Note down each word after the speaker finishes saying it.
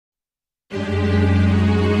There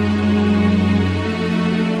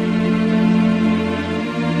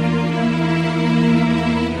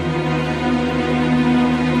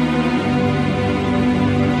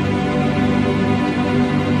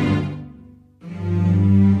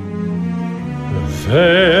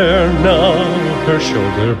now, her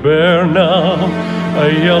shoulder bare now, a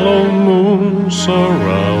yellow moon so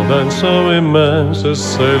round and so immense is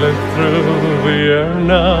sailing through the air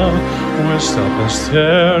now. We stop and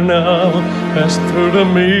stare now, as through the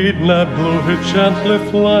midnight blue it gently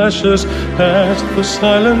flashes, as the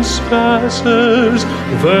silence passes.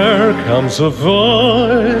 There comes a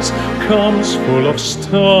voice, comes full of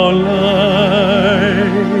starlight.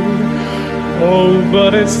 Oh,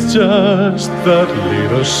 but it's just that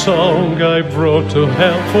little song I wrote to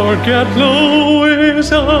help forget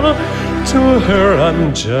Luiza. To her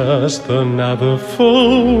I'm just another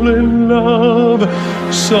fool in love,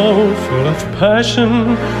 so full of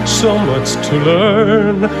passion, so much to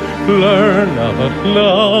learn about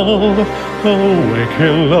love,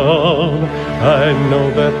 awaken love. I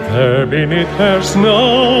know that there beneath her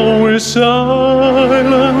snowy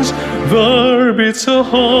silence there beats a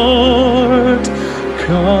heart.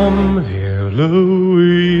 Come here,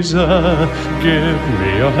 Luiza, give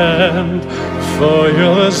me your hand, for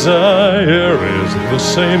your desire is the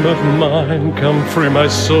same of mine. Come free my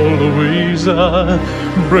soul, Luiza,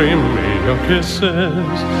 bring me your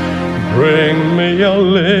kisses, bring me your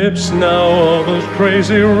lips. Now all those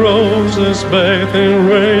crazy roses bathed in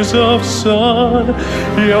rays of sun.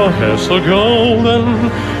 Your hair so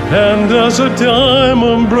golden, and as a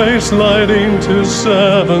diamond bracelet into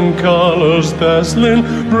 7 colors dazzling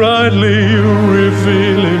brightly, you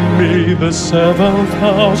revealing me the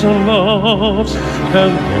 7,000 loves,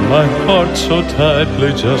 and in my heart so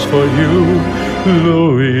tightly just for you,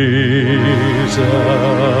 Luiza,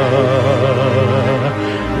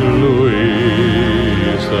 Luiza.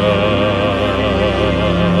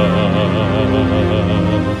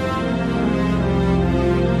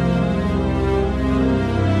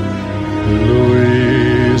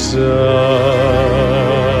 Luiza.